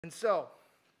And so,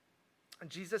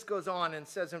 Jesus goes on and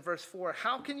says in verse 4,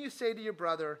 how can you say to your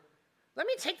brother, let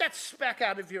me take that speck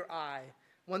out of your eye,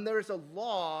 when there's a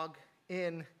log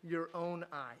in your own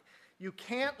eye? You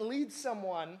can't lead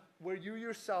someone where you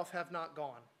yourself have not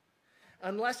gone.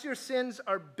 Unless your sins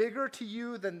are bigger to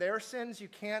you than their sins, you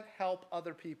can't help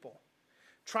other people.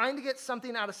 Trying to get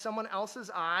something out of someone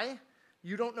else's eye,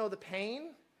 you don't know the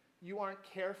pain, you aren't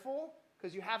careful,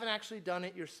 because you haven't actually done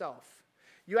it yourself.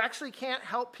 You actually can't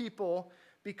help people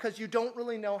because you don't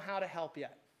really know how to help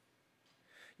yet.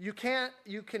 You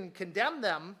can condemn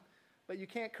them, but you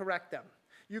can't correct them.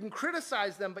 You can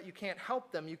criticize them, but you can't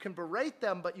help them. You can berate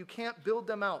them, but you can't build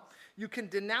them out. You can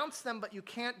denounce them, but you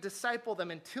can't disciple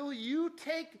them. Until you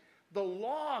take the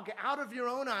log out of your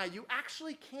own eye, you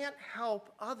actually can't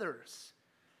help others.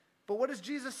 But what does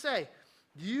Jesus say?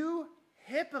 You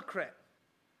hypocrite.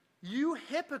 You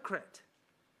hypocrite.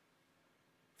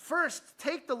 First,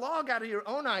 take the log out of your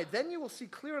own eye. Then you will see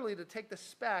clearly to take the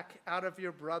speck out of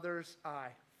your brother's eye.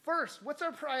 First, what's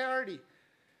our priority?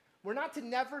 We're not to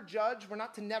never judge. We're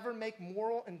not to never make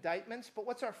moral indictments. But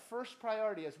what's our first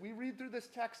priority? As we read through this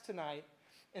text tonight,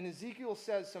 and Ezekiel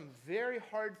says some very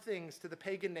hard things to the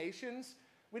pagan nations,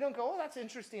 we don't go, oh, that's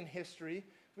interesting history.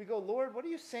 We go, Lord, what are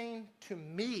you saying to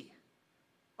me?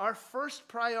 Our first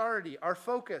priority, our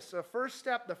focus, the first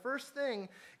step, the first thing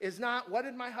is not, what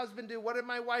did my husband do? What did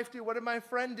my wife do? What did my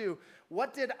friend do?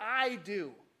 What did I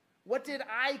do? What did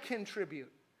I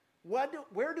contribute? Where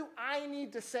do I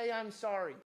need to say I'm sorry?